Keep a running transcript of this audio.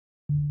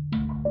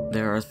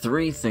There are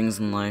 3 things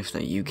in life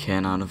that you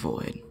cannot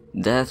avoid: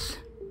 death,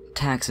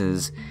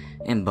 taxes,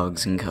 and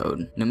bugs in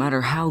code. No matter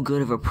how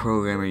good of a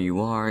programmer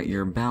you are,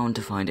 you're bound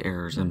to find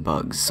errors and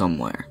bugs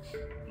somewhere.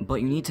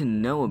 But you need to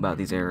know about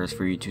these errors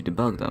for you to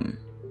debug them,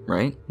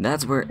 right?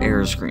 That's where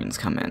error screens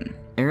come in.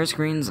 Error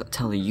screens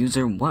tell the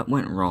user what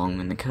went wrong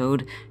in the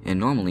code, and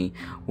normally,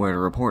 where to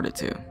report it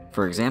to.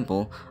 For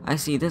example, I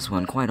see this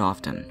one quite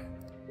often.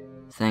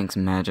 Thanks,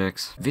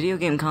 Magix. Video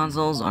game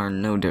consoles are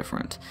no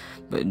different,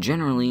 but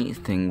generally,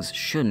 things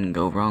shouldn't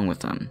go wrong with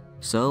them.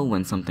 So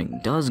when something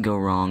does go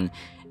wrong,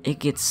 it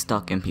gets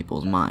stuck in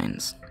people's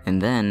minds,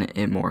 and then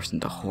it morphs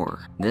into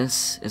horror.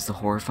 This is the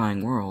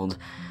horrifying world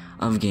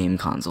of game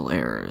console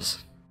errors.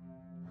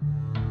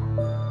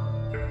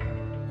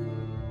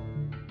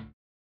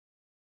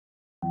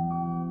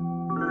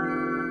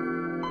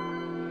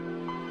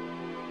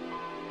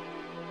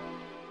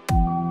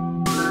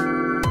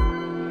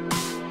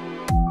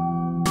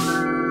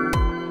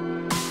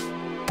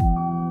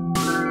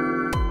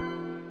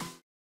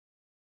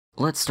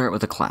 Let's start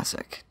with a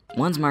classic.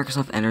 Once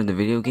Microsoft entered the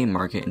video game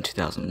market in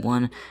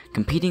 2001,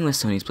 competing with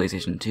Sony's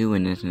PlayStation 2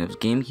 and Nintendo's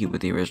GameCube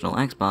with the original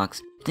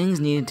Xbox,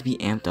 things needed to be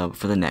amped up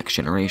for the next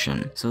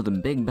generation. So the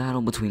big battle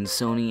between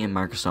Sony and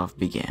Microsoft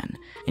began,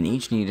 and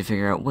each needed to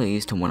figure out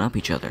ways to one-up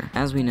each other.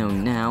 As we know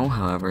now,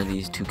 however,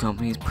 these two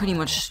companies pretty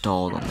much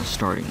stalled on the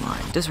starting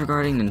line.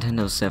 Disregarding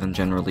Nintendo's 7th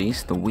gen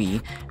release, the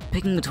Wii,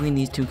 picking between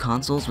these two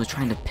consoles was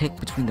trying to pick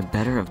between the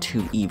better of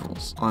two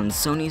evils. On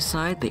Sony's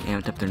side, they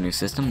amped up their new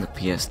system, the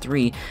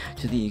PS3,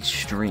 to the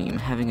extreme,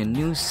 having a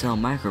new Cell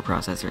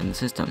microprocessor in the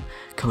system,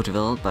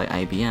 co-developed by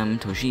IBM,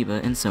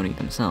 Toshiba, and Sony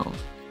themselves.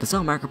 The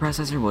Cell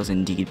microprocessor was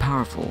indeed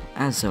powerful,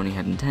 as Sony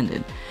had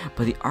intended,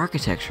 but the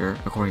architecture,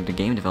 according to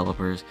game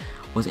developers,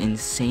 was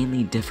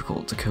insanely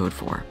difficult to code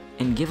for.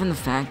 And given the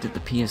fact that the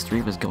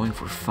PS3 was going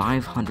for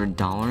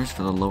 $500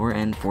 for the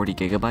lower-end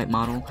 40GB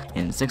model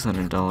and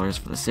 $600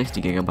 for the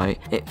 60GB,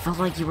 it felt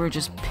like you were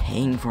just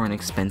paying for an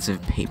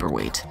expensive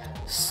paperweight.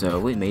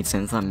 So it made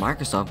sense that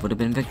Microsoft would have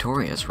been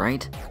victorious,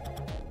 right?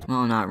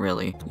 Well, not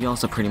really. You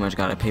also pretty much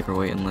got a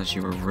paperweight unless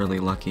you were really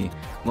lucky.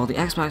 While the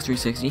Xbox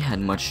 360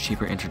 had much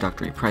cheaper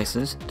introductory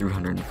prices,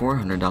 $300 and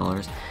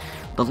 $400,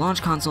 the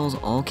launch consoles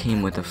all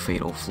came with a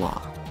fatal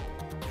flaw: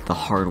 the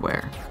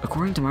hardware.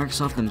 According to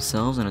Microsoft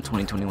themselves in a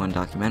 2021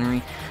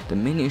 documentary, the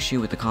main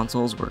issue with the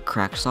consoles were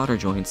cracked solder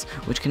joints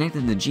which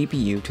connected the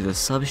GPU to the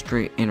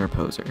substrate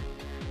interposer.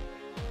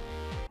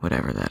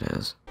 Whatever that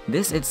is.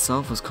 This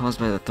itself was caused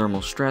by the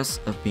thermal stress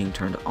of being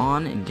turned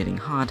on and getting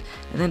hot,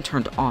 and then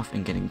turned off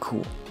and getting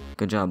cool.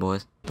 Good job,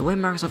 boys. The way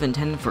Microsoft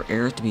intended for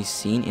errors to be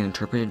seen and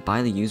interpreted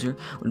by the user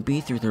would be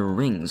through the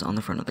rings on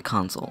the front of the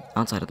console,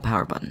 outside of the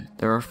power button.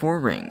 There are 4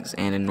 rings,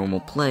 and in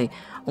normal play,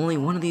 only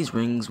one of these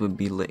rings would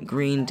be lit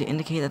green to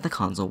indicate that the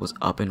console was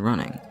up and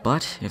running.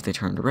 But if they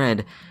turned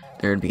red,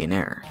 there would be an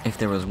error. If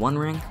there was 1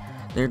 ring,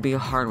 there would be a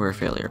hardware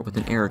failure with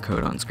an error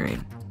code on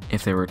screen.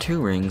 If there were 2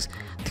 rings,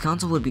 the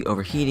console would be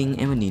overheating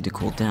and would need to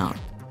cool down.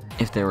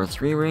 If there were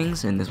 3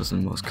 rings, and this was the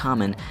most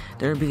common,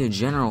 there would be a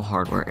general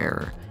hardware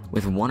error,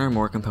 with 1 or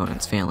more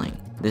components failing.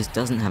 This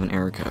doesn't have an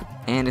error code.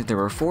 And if there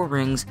were 4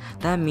 rings,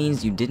 that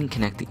means you didn't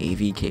connect the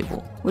AV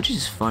cable, which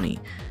is funny.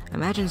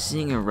 Imagine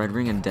seeing a red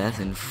ring of death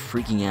and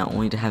freaking out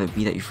only to have it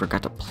be that you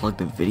forgot to plug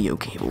the video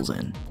cables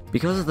in.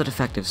 Because of the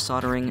defective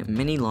soldering,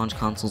 many launch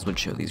consoles would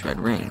show these red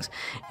rings,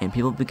 and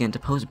people began to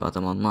post about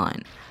them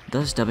online,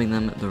 thus dubbing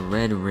them the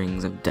red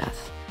rings of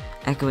death,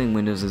 echoing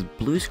Windows'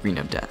 blue screen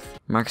of death.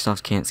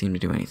 Microsoft can't seem to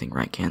do anything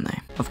right, can they?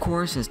 Of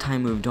course, as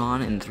time moved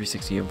on and the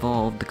 360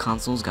 evolved, the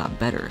consoles got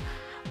better.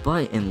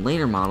 But in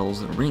later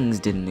models, rings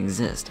didn't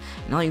exist,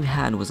 and all you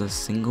had was a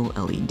single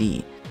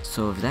LED.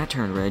 So if that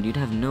turned red, you'd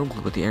have no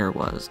clue what the error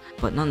was.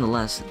 But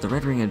nonetheless, the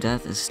red ring of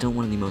death is still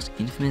one of the most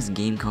infamous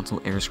game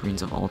console error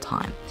screens of all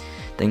time,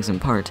 thanks in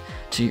part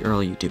to the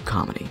early YouTube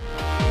comedy.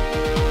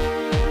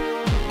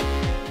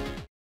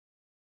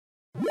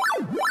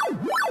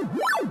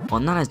 While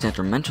not as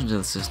detrimental to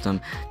the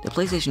system, the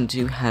PlayStation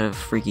 2 had a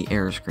freaky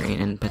error screen,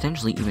 and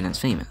potentially even as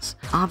famous.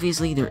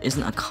 Obviously, there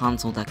isn't a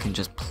console that can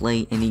just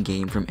play any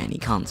game from any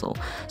console,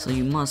 so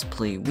you must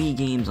play Wii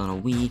games on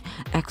a Wii,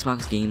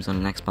 Xbox games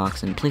on an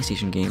Xbox, and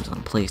PlayStation games on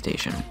a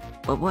PlayStation.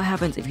 But what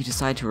happens if you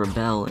decide to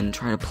rebel and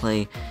try to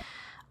play,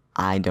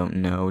 I don't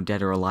know,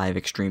 Dead or Alive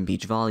Extreme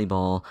Beach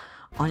Volleyball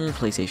on your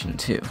PlayStation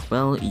 2?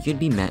 Well, you'd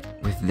be met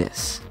with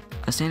this: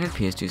 a standard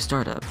PS2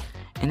 startup.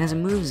 And as it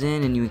moves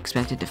in and you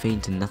expect it to fade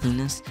into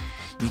nothingness,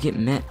 you get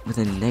met with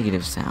a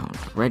negative sound,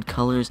 red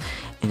colors,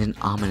 and an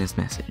ominous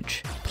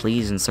message: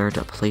 please insert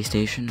a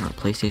PlayStation or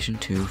PlayStation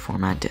 2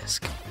 format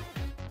disc.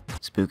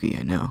 Spooky,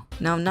 I know.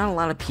 Now, not a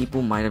lot of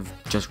people might have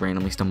just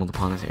randomly stumbled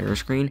upon this error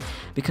screen,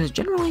 because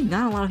generally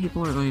not a lot of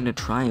people are going to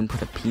try and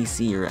put a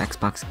PC or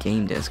Xbox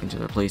game disc into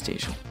their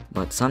PlayStation.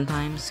 But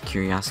sometimes,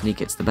 curiosity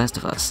gets the best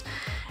of us,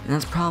 and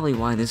that's probably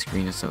why this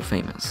screen is so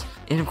famous.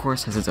 It of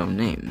course has its own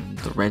name,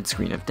 the red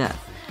screen of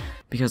death,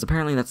 because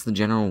apparently that's the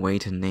general way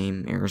to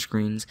name error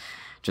screens.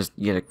 Just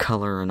get a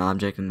color or an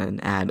object and then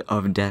add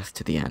 "of death"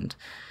 to the end.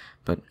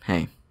 But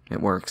hey,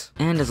 it works.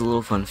 And as a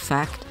little fun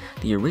fact,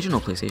 the original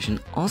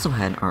PlayStation also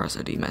had an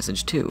RSOD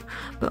message too,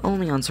 but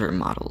only on certain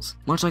models.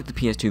 Much like the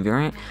PS2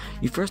 variant,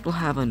 you first will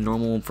have a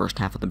normal first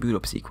half of the boot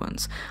up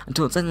sequence,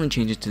 until it suddenly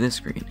changes to this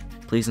screen.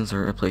 Please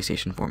insert a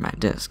PlayStation format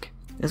disc.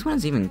 This one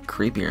is even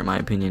creepier in my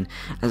opinion,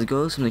 as it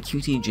goes from the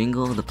QT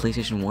jingle of the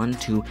PlayStation 1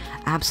 to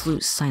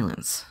absolute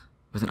silence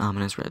with an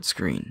ominous red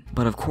screen.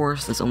 But of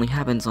course, this only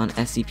happens on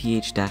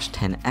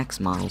SCPH-10X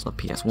models of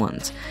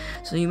PS1s,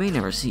 so you may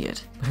never see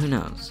it, but who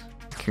knows?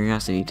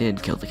 Curiosity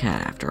did kill the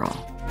cat after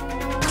all.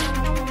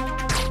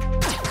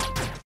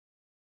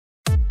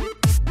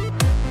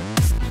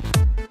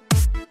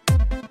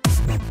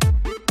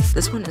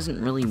 This one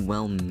isn't really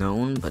well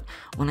known, but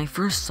when I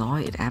first saw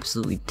it, it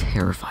absolutely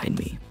terrified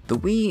me. The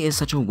Wii is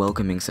such a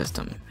welcoming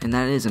system, and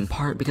that is in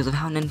part because of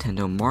how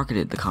Nintendo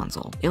marketed the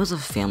console. It was a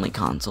family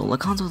console, a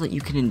console that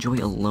you can enjoy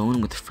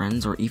alone with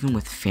friends or even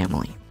with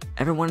family.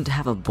 Ever wanted to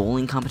have a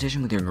bowling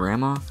competition with your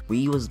grandma?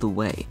 Wii was the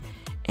way,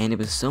 and it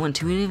was so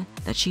intuitive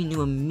that she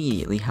knew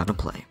immediately how to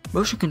play.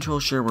 Motion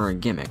controls sure were a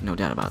gimmick, no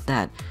doubt about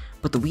that,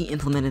 but the Wii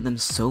implemented them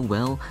so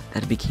well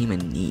that it became a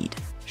need.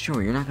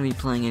 Sure, you're not going to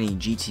be playing any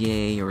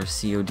GTA or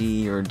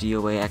COD or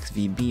DOA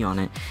XVB on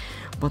it,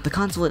 but the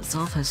console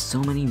itself has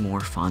so many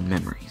more fond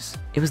memories.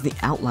 It was the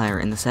outlier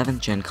in the 7th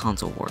gen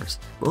console wars,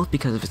 both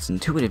because of its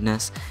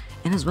intuitiveness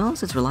and as well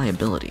as its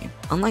reliability.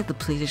 Unlike the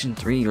PlayStation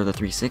 3 or the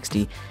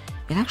 360,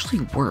 it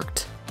actually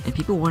worked, and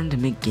people wanted to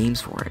make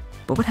games for it.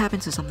 But what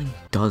happens if something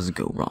does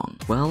go wrong?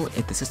 Well,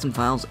 if the system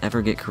files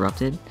ever get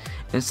corrupted,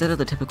 instead of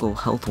the typical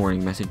health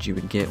warning message you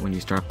would get when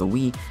you start up the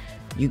Wii,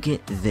 you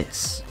get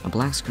this, a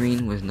black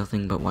screen with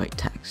nothing but white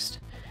text.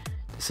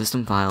 The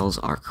system files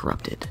are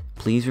corrupted.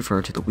 Please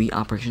refer to the Wii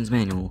Operations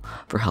Manual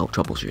for help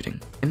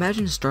troubleshooting.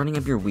 Imagine starting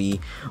up your Wii,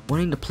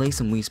 wanting to play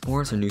some Wii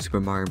Sports or New Super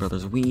Mario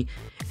Bros. Wii,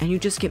 and you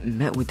just get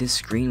met with this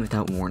screen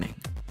without warning.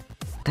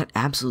 That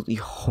absolutely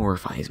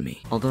horrifies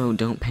me. Although,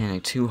 don't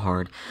panic too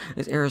hard,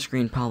 this error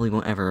screen probably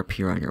won't ever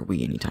appear on your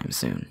Wii anytime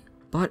soon.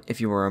 But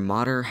if you are a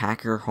modder,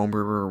 hacker,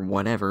 homebrewer, or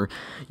whatever,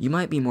 you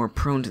might be more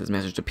prone to this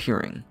message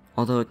appearing,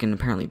 although it can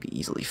apparently be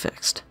easily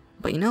fixed.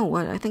 But you know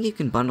what, I think you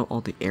can bundle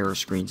all the error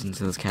screens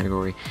into this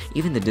category,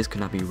 even the disc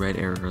could not be read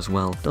error as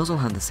well. Those all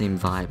have the same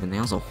vibe and they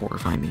also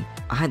horrify me.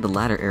 I had the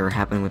latter error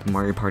happen with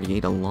Mario Party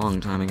 8 a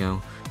long time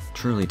ago.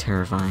 Truly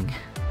terrifying.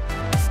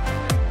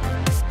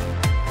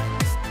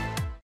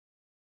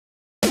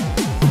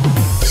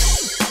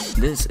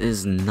 This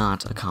is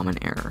not a common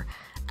error,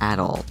 at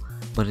all,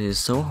 but it is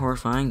so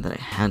horrifying that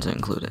I had to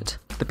include it.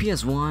 The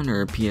PS1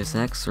 or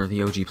PSX or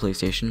the OG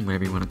PlayStation,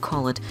 whatever you want to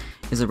call it,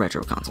 is a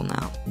retro console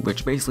now,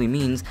 which basically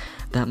means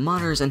that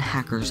modders and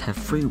hackers have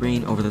free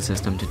reign over the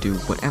system to do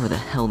whatever the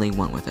hell they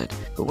want with it,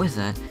 but with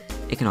that,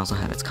 it can also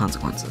have its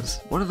consequences.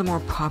 One of the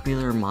more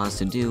popular mods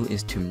to do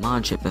is to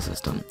mod chip the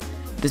system.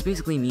 This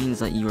basically means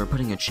that you are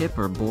putting a chip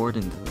or board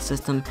into the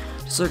system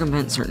to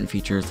circumvent certain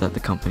features that the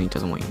company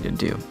doesn't want you to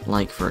do,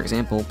 like for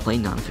example, play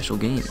non-official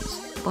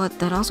games. But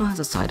that also has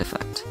a side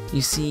effect.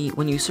 You see,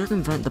 when you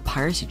circumvent the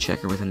piracy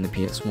checker within the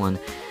PS1,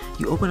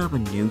 you open up a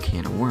new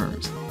can of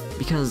worms,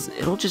 because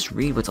it'll just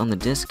read what's on the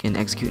disc and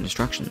execute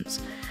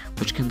instructions,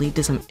 which can lead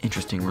to some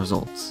interesting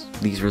results.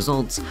 These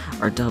results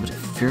are dubbed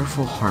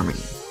Fearful Harmony.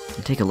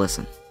 And take a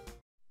listen.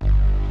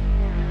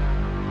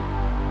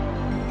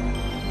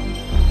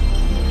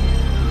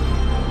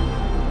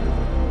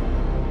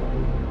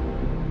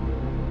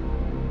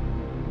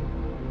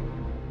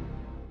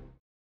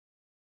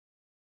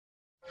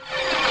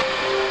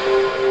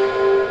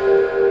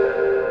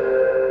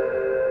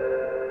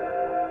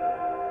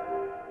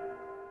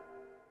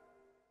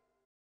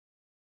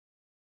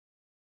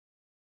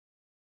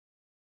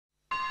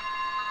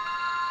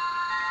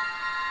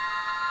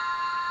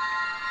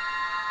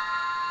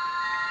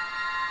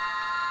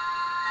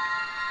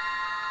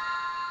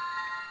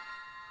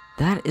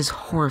 That is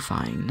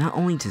horrifying, not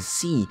only to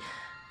see,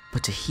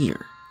 but to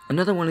hear.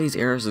 Another one of these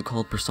errors is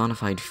called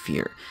personified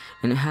fear,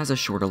 and it has a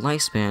shorter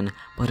lifespan,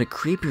 but a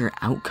creepier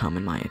outcome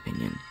in my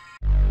opinion.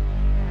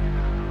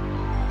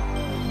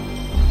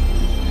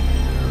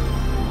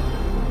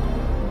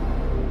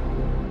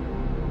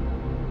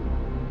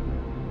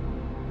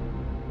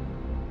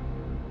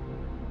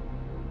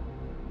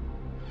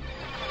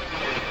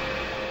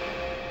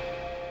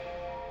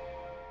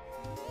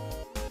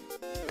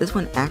 This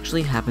one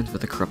actually happens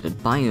with a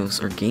corrupted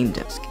BIOS or game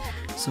disk,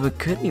 so it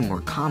could be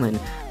more common,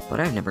 but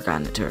I've never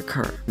gotten it to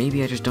occur.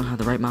 Maybe I just don't have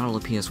the right model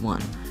of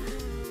PS1.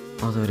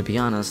 Although to be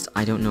honest,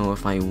 I don't know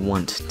if I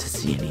want to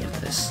see any of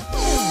this.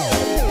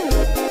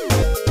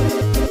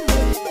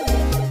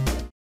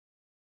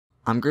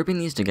 I'm grouping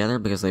these together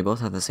because they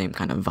both have the same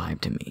kind of vibe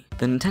to me.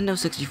 The Nintendo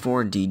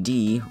 64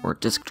 DD, or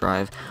disk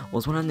drive,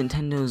 was one of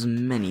Nintendo's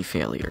many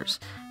failures,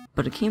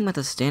 but it came with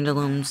a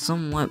standalone,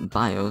 somewhat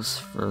BIOS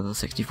for the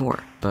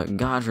 64. But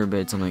God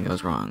forbid something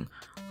goes wrong,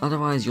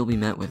 otherwise you'll be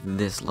met with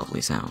this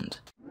lovely sound.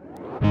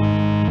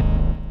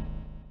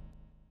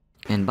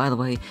 And by the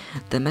way,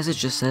 that message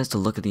just says to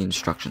look at the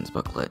instructions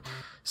booklet.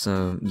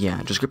 So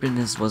yeah,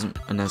 descriptiveness wasn't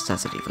a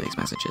necessity for these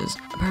messages.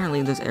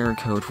 Apparently this error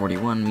code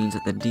 41 means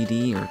that the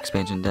DD or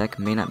expansion deck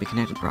may not be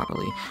connected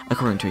properly,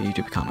 according to a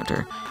YouTube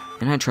commenter.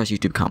 And I trust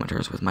YouTube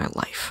commenters with my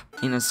life.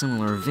 In a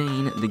similar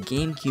vein, the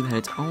GameCube had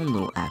its own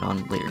little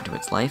add-on later into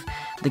its life,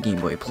 the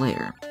Game Boy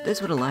Player.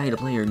 This would allow you to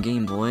play your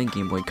Game Boy,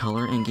 Game Boy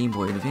Color, and Game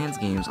Boy Advance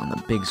games on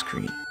the big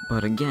screen.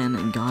 But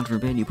again, God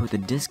forbid you put the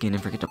disc in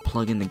and forget to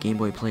plug in the Game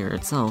Boy Player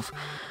itself,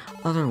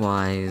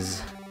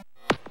 otherwise...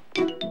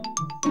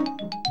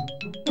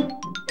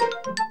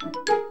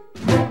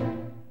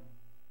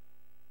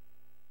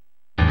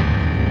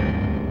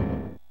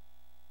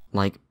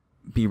 Like,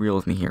 be real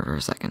with me here for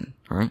a second,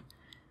 alright?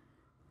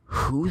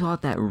 Who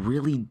thought that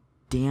really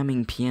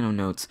damning piano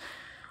notes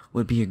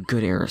would be a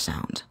good error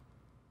sound?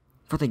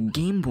 For the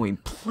Game Boy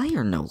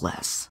Player, no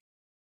less.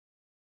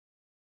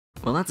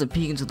 Well, that's a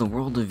peek into the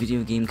world of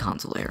video game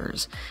console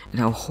errors, and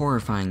how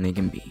horrifying they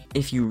can be.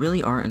 If you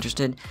really are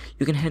interested,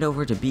 you can head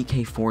over to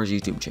BK4's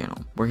YouTube channel,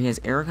 where he has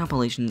error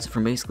compilations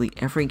from basically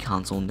every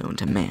console known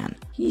to man.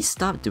 He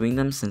stopped doing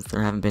them since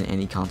there haven't been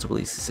any console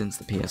releases since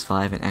the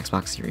PS5 and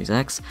Xbox Series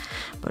X,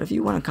 but if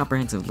you want a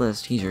comprehensive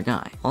list, he's your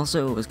guy.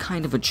 Also, it was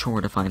kind of a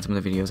chore to find some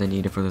of the videos I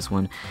needed for this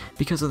one,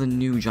 because of the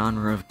new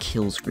genre of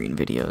kill screen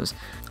videos.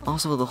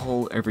 Also, the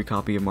whole every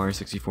copy of Mario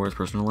 64 is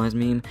personalized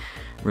meme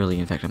really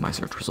infected my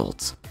search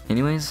results.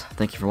 Anyways,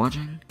 thank you for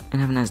watching, and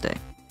have a nice day.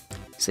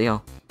 See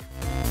y'all.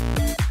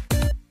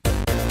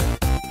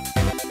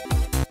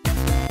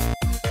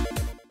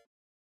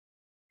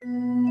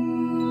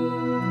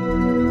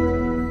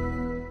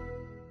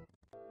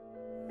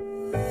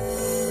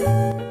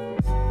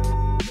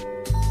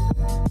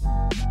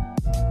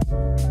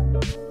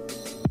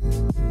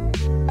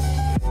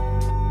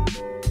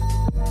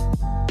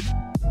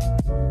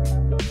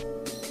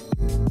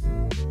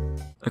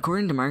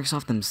 According to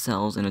Microsoft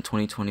themselves in a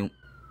 2020...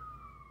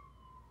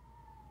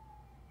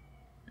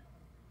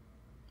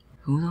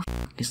 Who the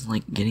f*** is,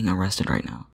 like, getting arrested right now?